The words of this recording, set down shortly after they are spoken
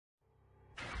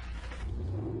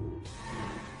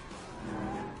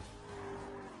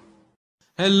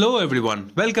Hello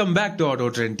everyone, welcome back to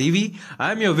Auto Trend TV.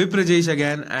 I am your Viprajesh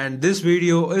again, and this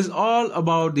video is all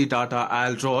about the Tata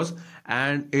Altroz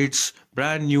and its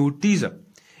brand new teaser.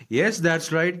 Yes,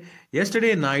 that's right.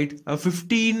 Yesterday night, a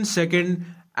 15-second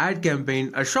ad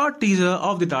campaign, a short teaser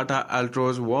of the Tata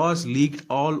Altroz was leaked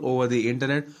all over the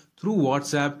internet through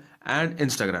WhatsApp and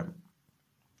Instagram.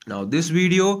 Now this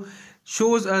video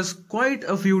shows us quite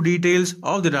a few details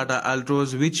of the Tata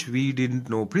Altroz which we didn't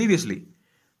know previously.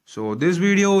 So this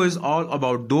video is all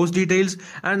about those details,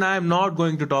 and I am not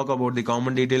going to talk about the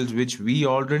common details which we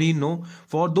already know.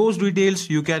 For those details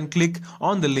you can click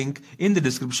on the link in the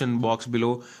description box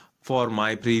below for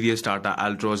my previous Tata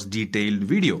Altroz detailed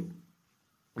video.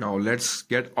 Now let's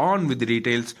get on with the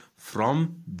details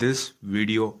from this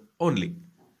video only.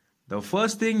 The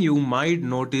first thing you might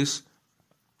notice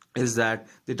is that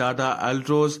the Tata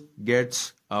Altroz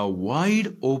gets a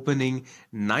wide opening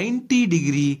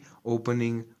 90-degree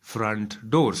opening front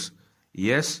doors.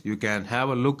 Yes, you can have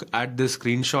a look at this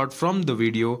screenshot from the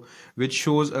video which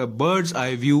shows a bird's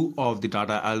eye view of the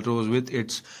Tata Altroz with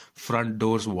its front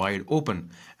doors wide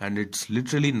open, and it's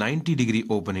literally 90-degree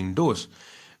opening doors,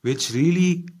 which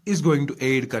really is going to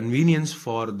aid convenience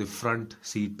for the front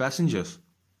seat passengers.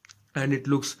 And it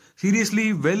looks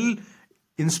seriously well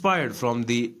inspired from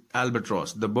the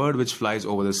albatross, the bird which flies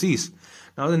over the seas.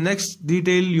 Now the next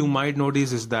detail you might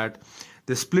notice is that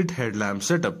the split headlamp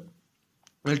setup.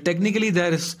 Well, technically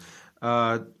there is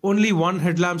only one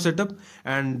headlamp setup,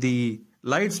 and the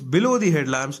lights below the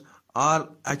headlamps are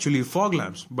actually fog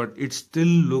lamps, but it still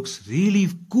looks really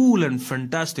cool and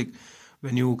fantastic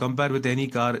when you compare with any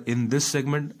car in this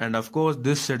segment. And of course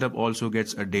this setup also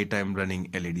gets a daytime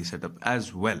running LED setup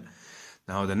as well.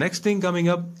 Now the next thing coming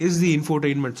up is the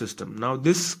infotainment system. Now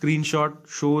this screenshot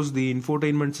shows the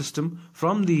infotainment system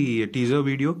from the teaser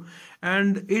video,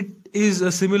 and it is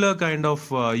a similar kind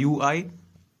of UI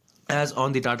as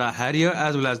on the Tata Harrier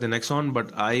as well as the Nexon,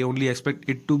 but I only expect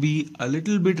it to be a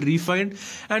little bit refined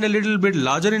and a little bit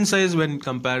larger in size when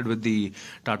compared with the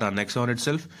Tata Nexon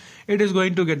itself. It is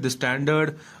going to get the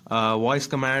standard voice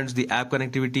commands, the app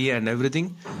connectivity and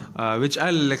everything, which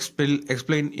I'll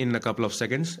explain in a couple of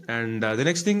seconds. And the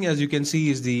next thing, as you can see,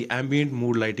 is the ambient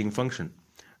mood lighting function.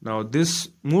 Now this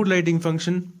mood lighting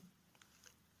function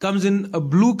comes in a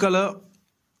blue color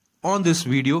on this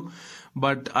video,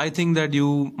 but I think that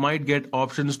you might get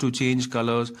options to change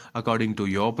colors according to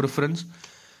your preference.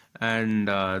 And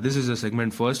this is a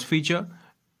segment first feature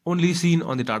only seen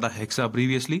on the Tata Hexa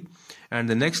previously. And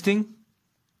the next thing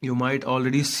you might have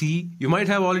already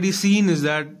seen is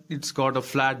that it's got a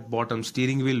flat bottom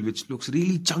steering wheel which looks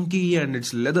really chunky, and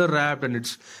it's leather wrapped and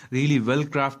it's really well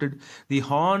crafted. The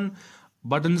horn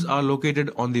buttons are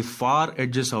located on the far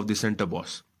edges of the center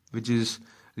boss, which is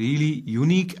really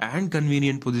unique and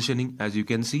convenient positioning, as you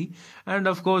can see. And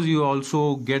of course you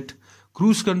also get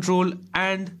cruise control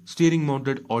and steering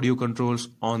mounted audio controls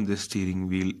on the steering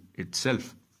wheel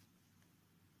itself.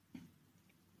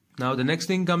 Now the next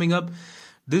thing coming up,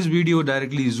 this video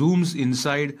directly zooms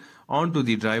inside onto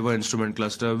the driver instrument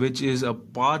cluster, which is a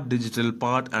part digital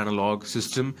part analog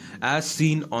system as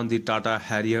seen on the Tata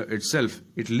Harrier itself.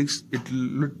 It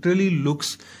literally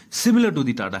looks similar to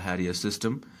the Tata Harrier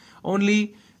system,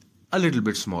 only a little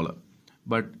bit smaller,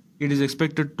 but it is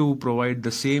expected to provide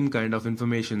the same kind of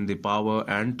information, the power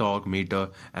and torque meter,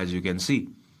 as you can see.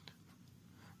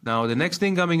 Now the next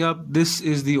thing coming up, this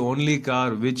is the only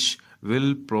car which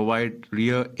will provide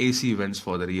rear AC vents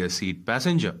for the rear seat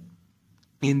passenger,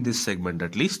 in this segment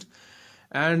at least.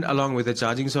 And along with a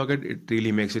charging socket, it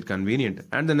really makes it convenient.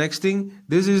 And the next thing,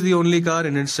 this is the only car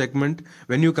in its segment.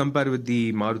 When you compare with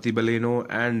the Maruti Baleno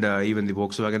and even the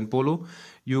Volkswagen Polo,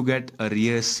 you get a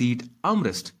rear seat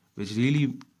armrest, which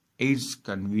really aids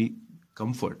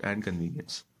comfort and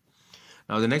convenience.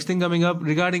 Now the next thing coming up,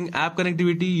 regarding app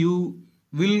connectivity, you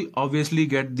will obviously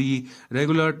get the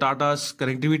regular Tata's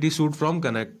connectivity suite from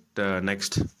Connect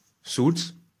Next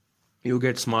suits. You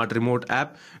get smart remote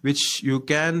app which you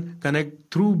can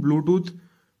connect through Bluetooth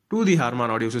to the Harman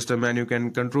audio system, and you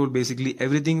can control basically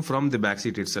everything from the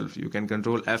backseat itself. You can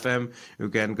control FM, you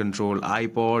can control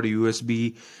iPod,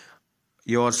 USB,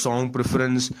 your song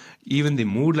preference, even the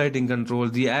mood lighting control,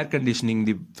 the air conditioning,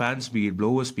 the fan speed,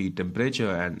 blower speed, temperature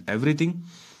and everything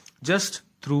just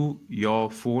through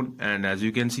your phone. And as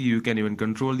you can see, you can even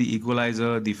control the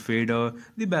equalizer, the fader,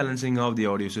 the balancing of the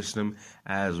audio system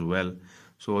as well.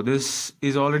 So this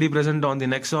is already present on the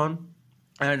Nexon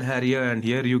and Harrier, and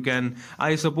here you can,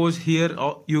 I suppose here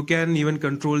you can even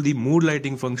control the mood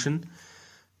lighting function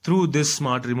through this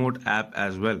smart remote app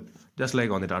as well, just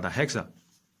like on the Tata Hexa.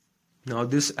 Now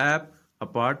this app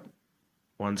apart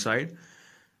one side,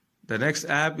 The next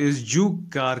app is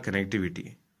Juke Car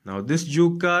Connectivity. Now this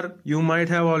Juke Car you might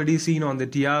have already seen on the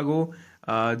Tiago,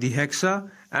 the Hexa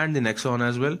and the Nexon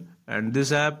as well. And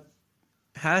this app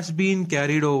has been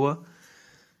carried over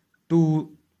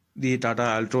to the Tata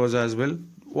Altroz as well.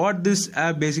 What this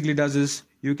app basically does is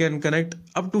you can connect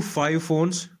up to 5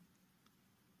 phones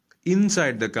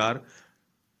inside the car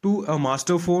to a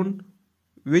master phone,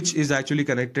 which is actually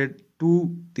connected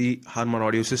to the Harman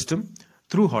audio system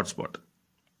through hotspot.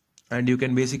 And you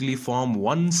can basically form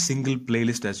one single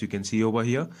playlist, as you can see over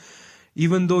here,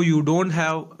 even though you don't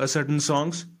have a certain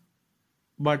songs,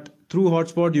 but through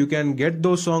hotspot you can get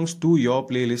those songs to your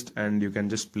playlist and you can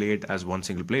just play it as one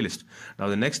single playlist. Now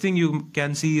the next thing you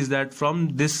can see is that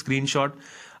from this screenshot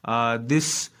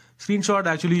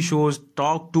actually shows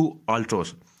Talk to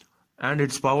Altroz, and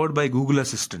it's powered by Google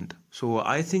Assistant. So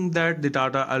I think that the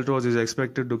Tata Altroz is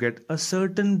expected to get a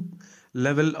certain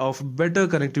level of better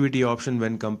connectivity option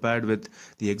when compared with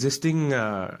the existing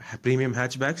premium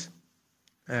hatchbacks,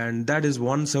 and that is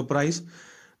one surprise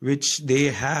which they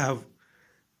have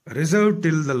reserved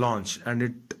till the launch,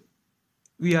 and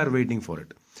we are waiting for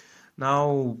it.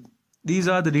 Now these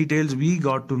are the details we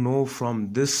got to know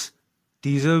from this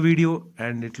teaser video,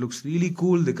 and it looks really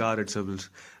cool. The car itself is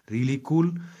really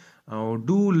cool.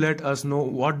 Do let us know,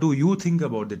 what do you think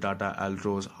about the Tata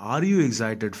Altroz? Are you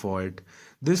excited for it?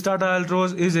 This Tata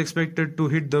Altroz is expected to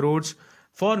hit the roads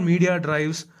for media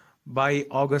drives by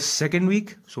August 2nd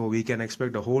week. So we can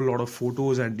expect a whole lot of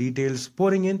photos and details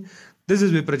pouring in. This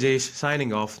is Viprajesh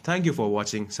signing off. Thank you for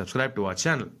watching. Subscribe to our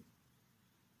channel.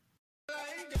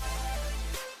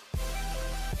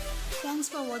 Thanks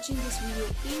for watching this video.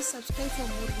 Please subscribe for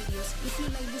more videos. If you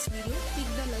like this video, click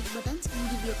the like buttons and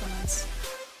give your comments.